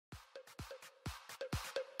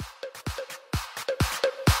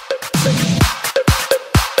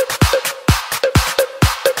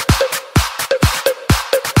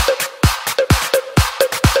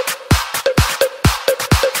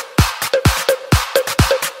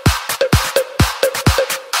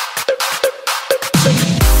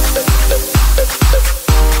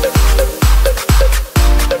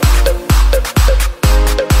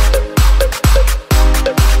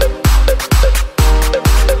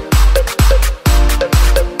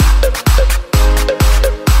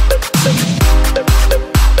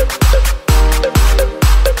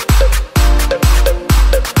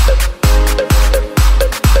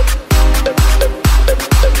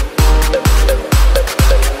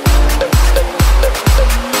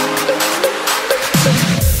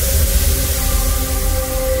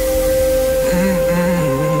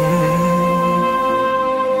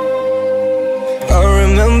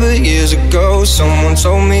ago, someone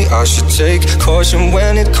told me I should take caution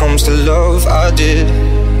when it comes to love. I did.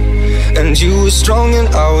 And you were strong and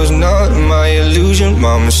I was not. My illusion,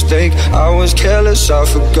 my mistake. I was careless, I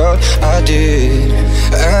forgot I did.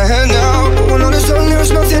 And now, when all is done,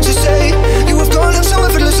 there's nothing to say. You have gone up so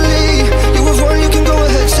effortlessly. You have won, you can go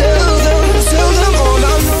ahead, tell them all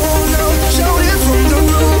I know now. Shout it from the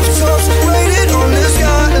rooftops, write it on the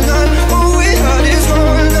skyline. All we had is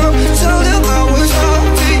gone now. Tell them I was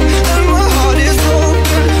happy and my heart is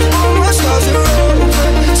broken. All my stars are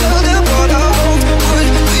open. Tell them what I hope would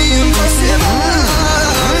be impossible.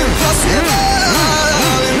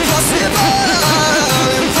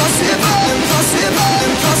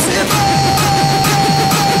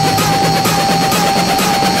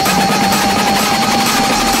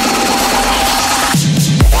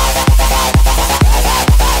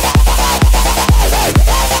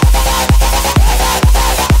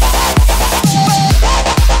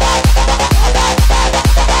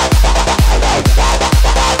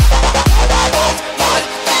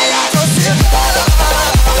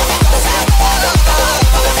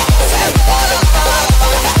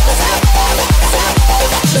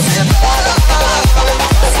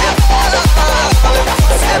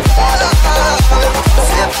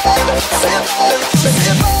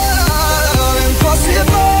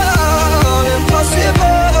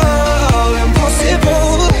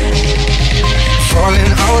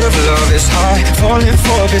 Falling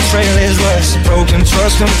for betrayal is worse. Broken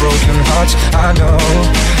trust and broken hearts. I know.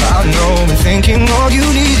 And thinking all you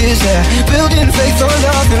need is that. Building faith on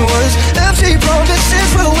nothing worse. Empty promises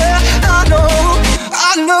will wear. I know.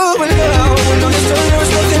 And now when all is done, there's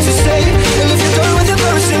nothing to say. And if you're done with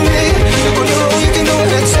embarrassing me, on your own you can go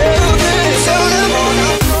ahead and tell them all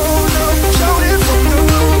I know now. Shout it from the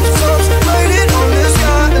rooftops, write it on the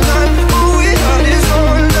skyline. All we had is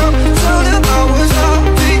gone now. Tell them I was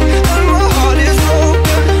happy and my heart is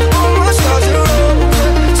broken. All my stars are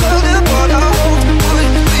open. Tell them what I hope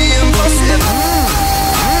would be impossible.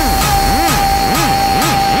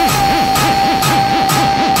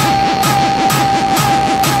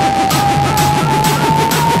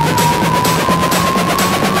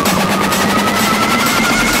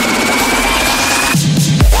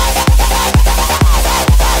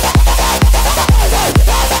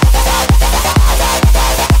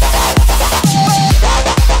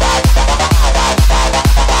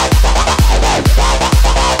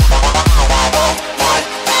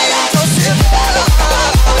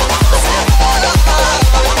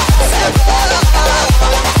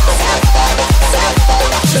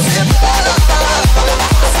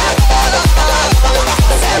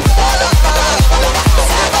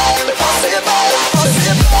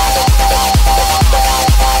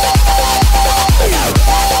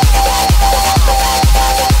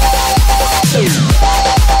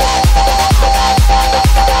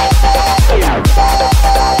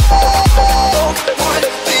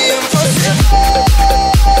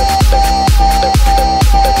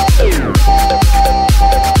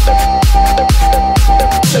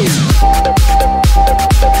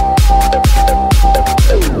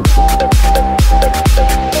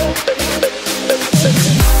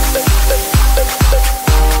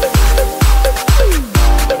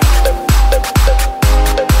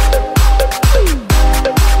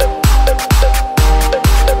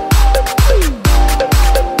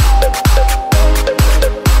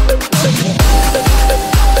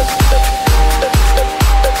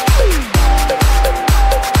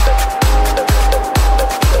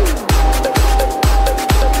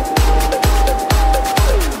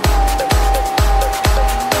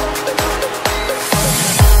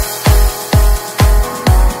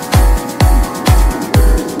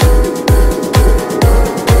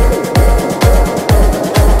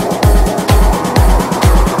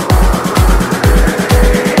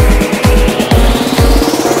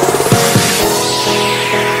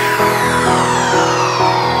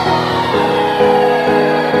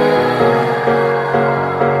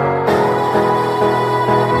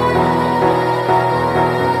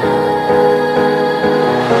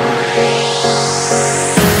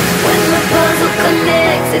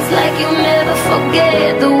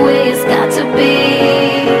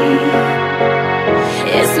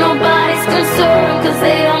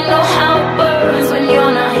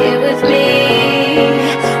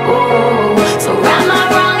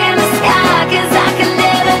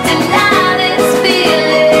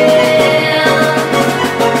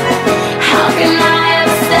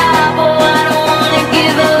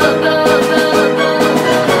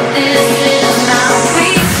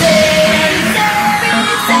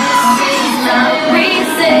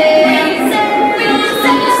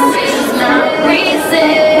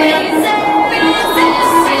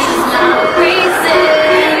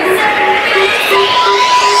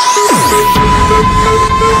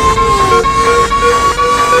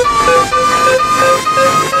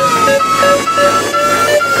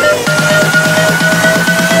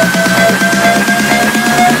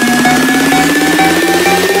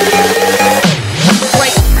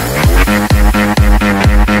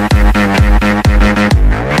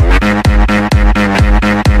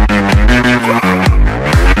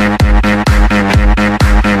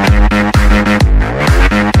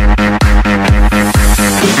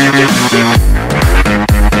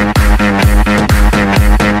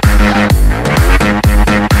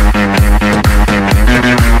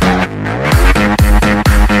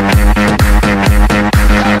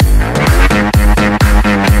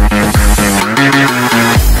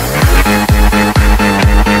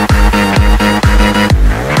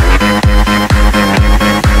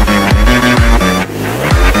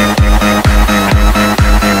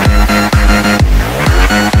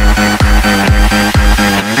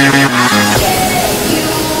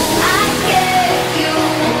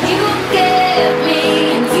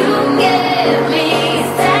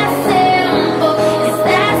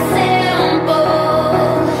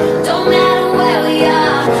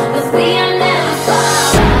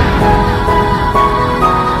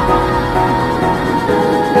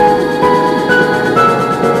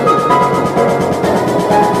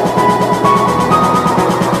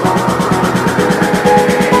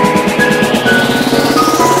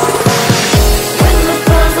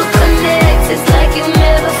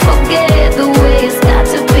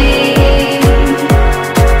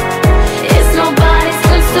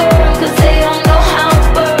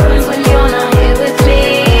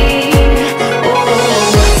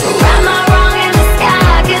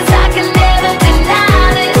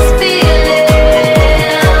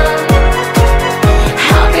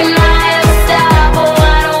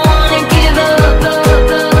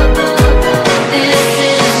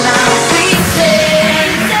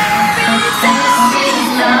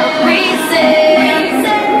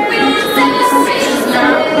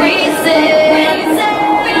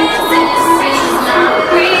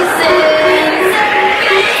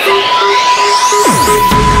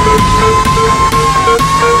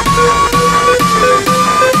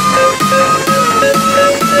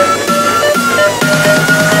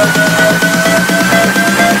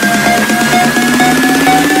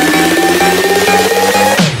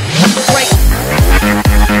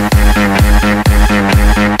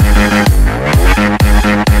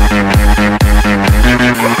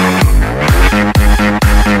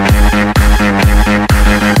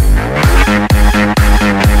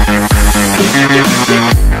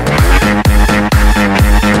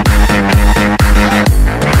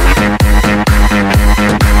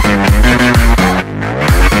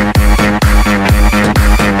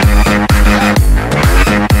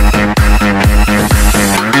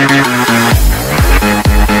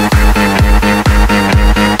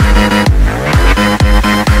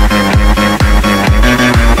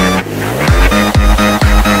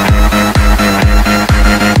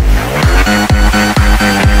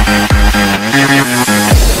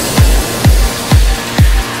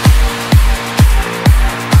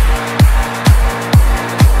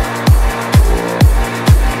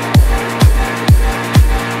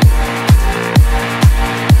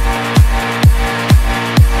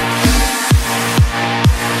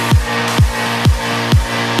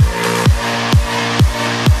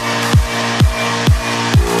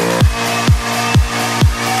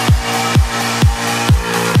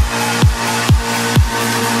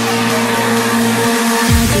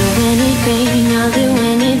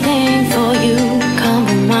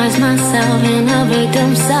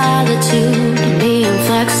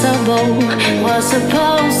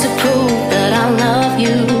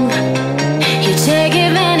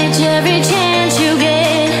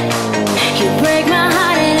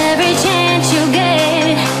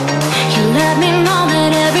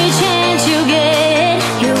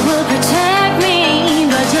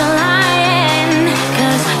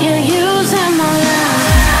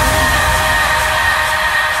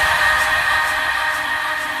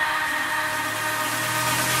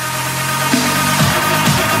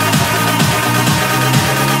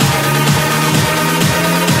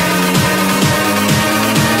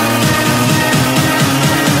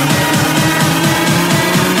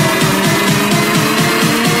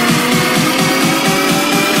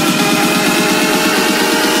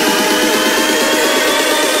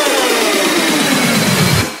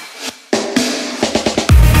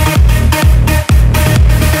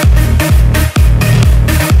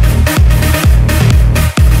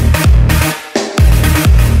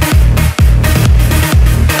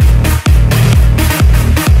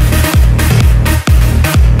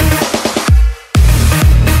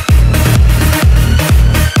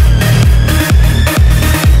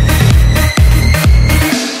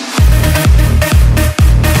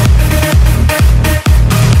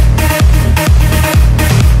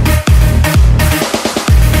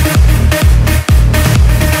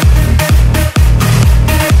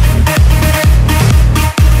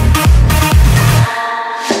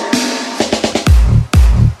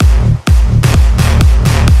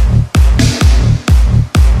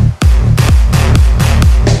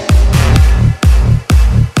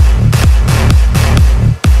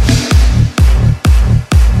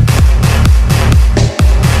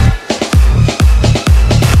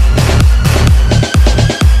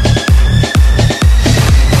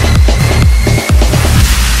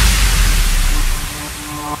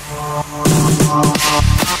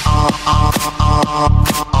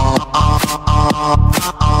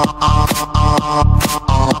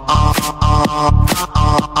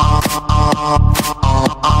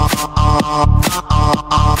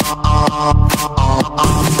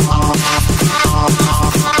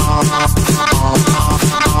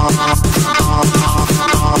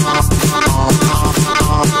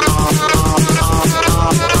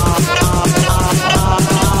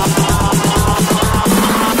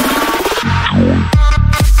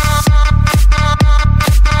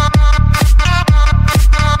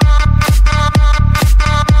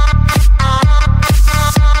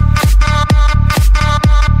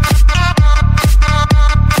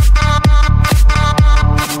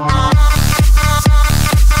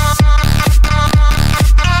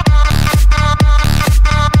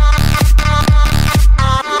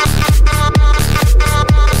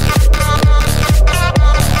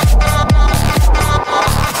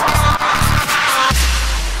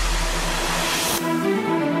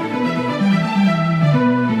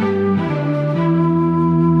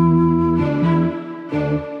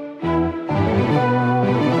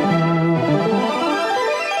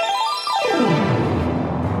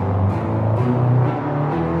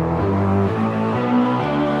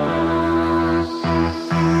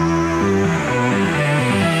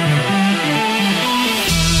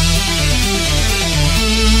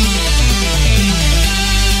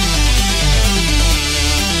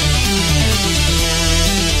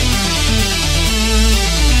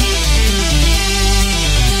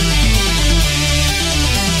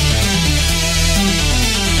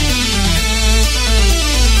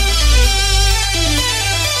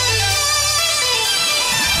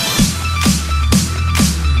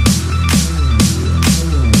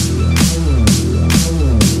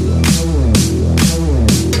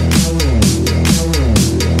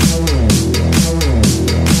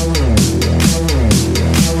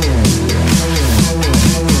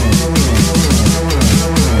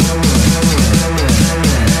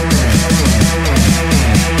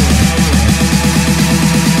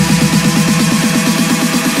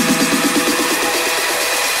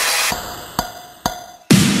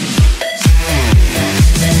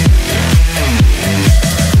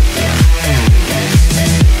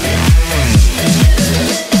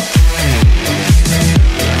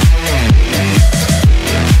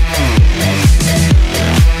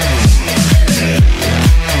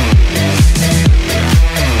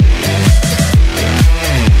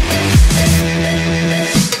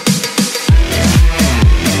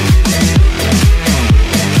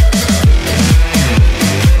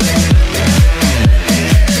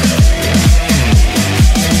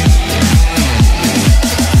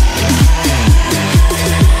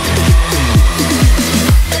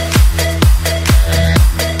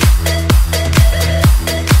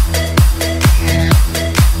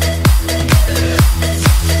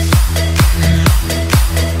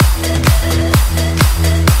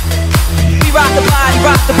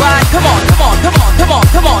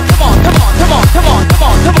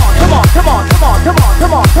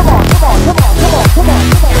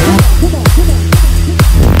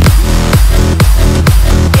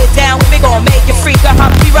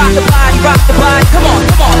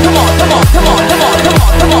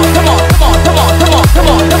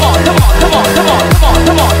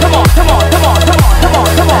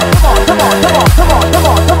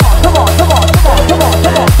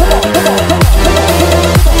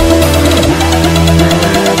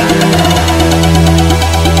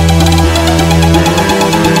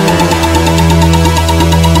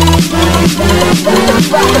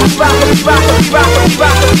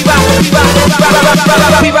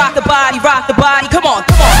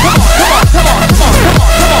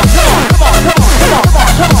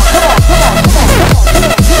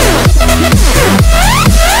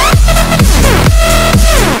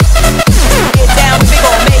 Get down, we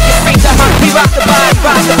gon' make it free. We rock the body,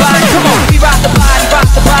 come on. We rock the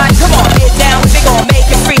body, come on. Get down, we gon' make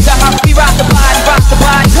it free. We rock the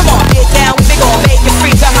body, come on. Get down, we gon' make it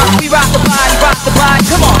free. We rock the body,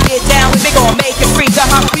 come on. Get down, we gon' make it free.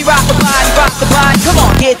 We rock the body, come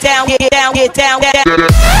on. Get down, get down, get down, get down.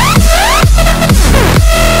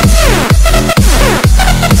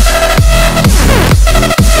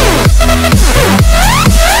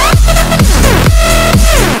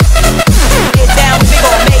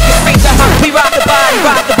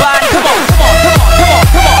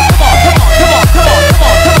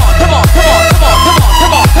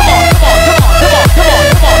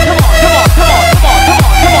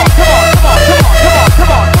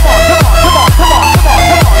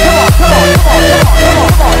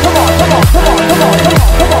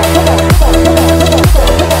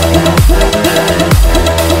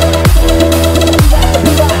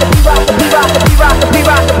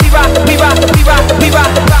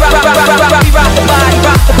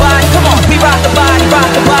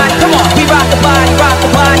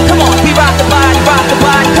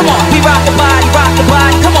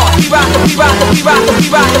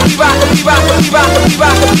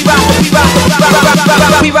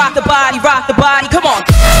 We rock the body, come on.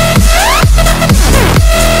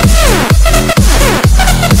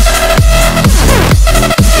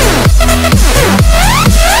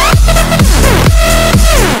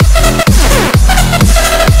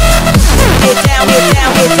 Get down, get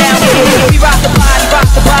down, get down. We rock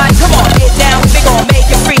the body, come on. Get down, we gon' make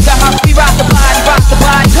it free. We rock the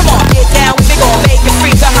body, come on. Get down, we gon' make it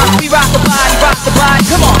free. We rock the body,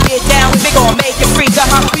 come on. Get down, we gon' make it free.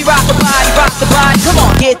 We rock the body, come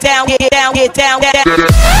on. Get down, get down, get down, get down.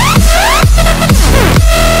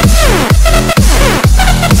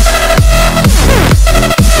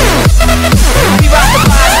 We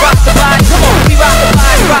rock the body, come on. We rock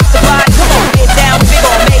the body, come on. Get down, we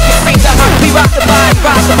gon' make it free. We rock the body,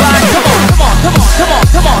 come on. Come on, come on,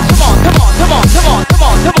 come on, come on, come on, come on, come on, come on, come on,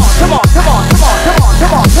 come on, come on, come on, come on,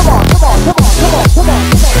 come on, come on, come on, come on, come on, come on, come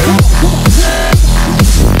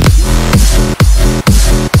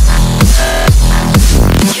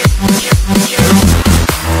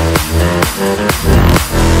on.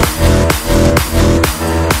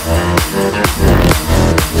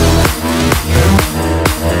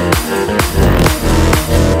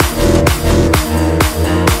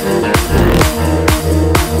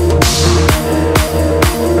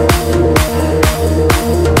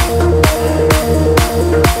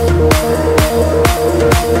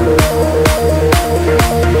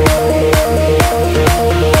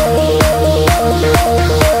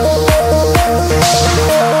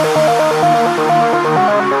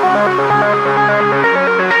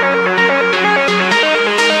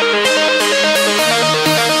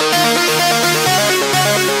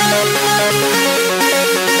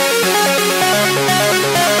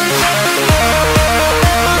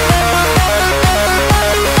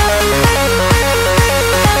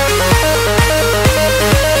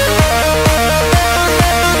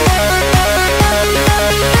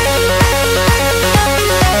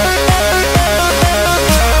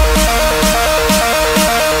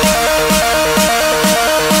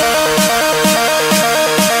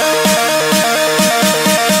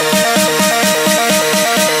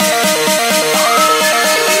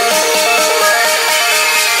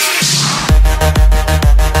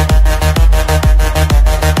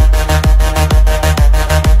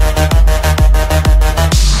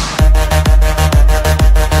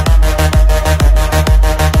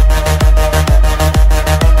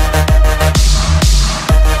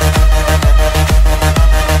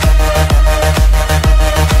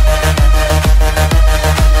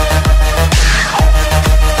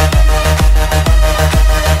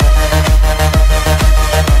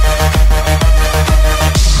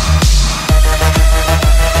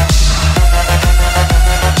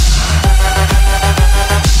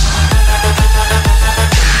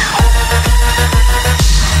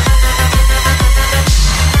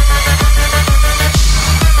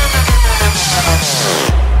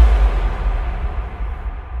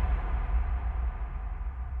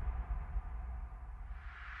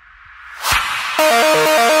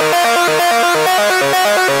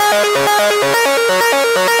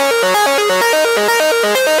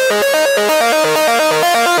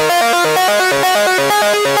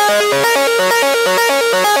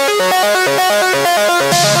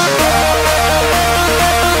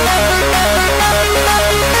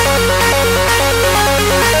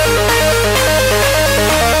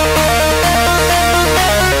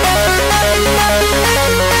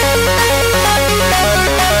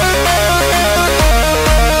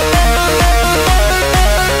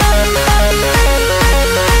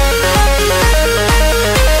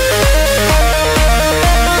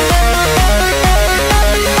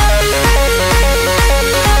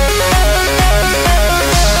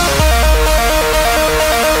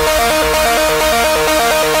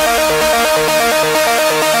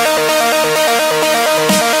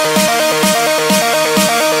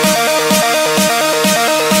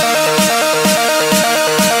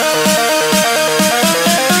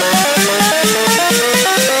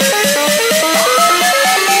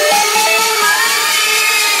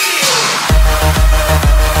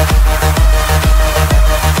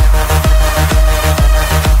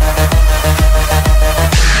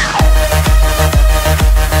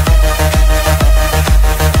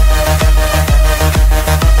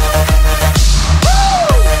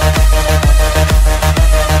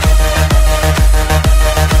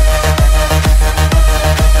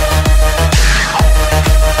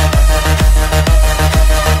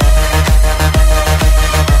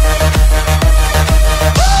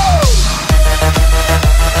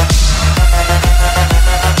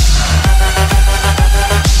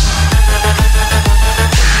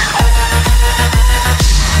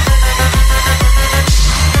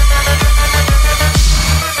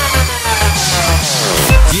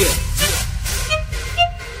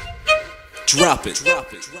 Drop it.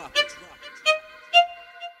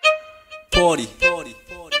 Party.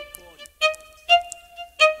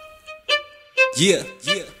 Yeah.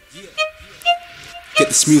 Get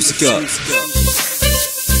this music up.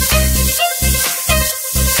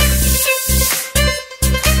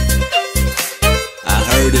 I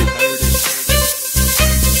heard it.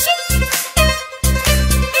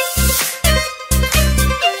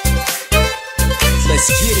 Let's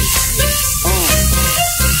get it.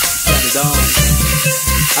 Got it on.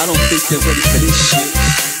 I don't think they're ready for this shit.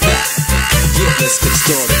 Yeah, let's get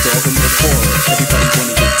started, dog. I'm here for it. Everybody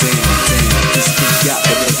wanna get down. This we got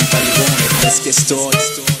what everybody wanted. Let's get started.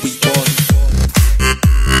 We party.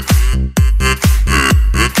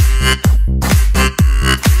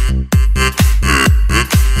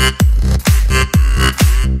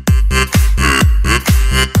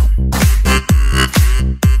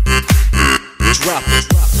 Drop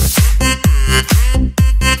it.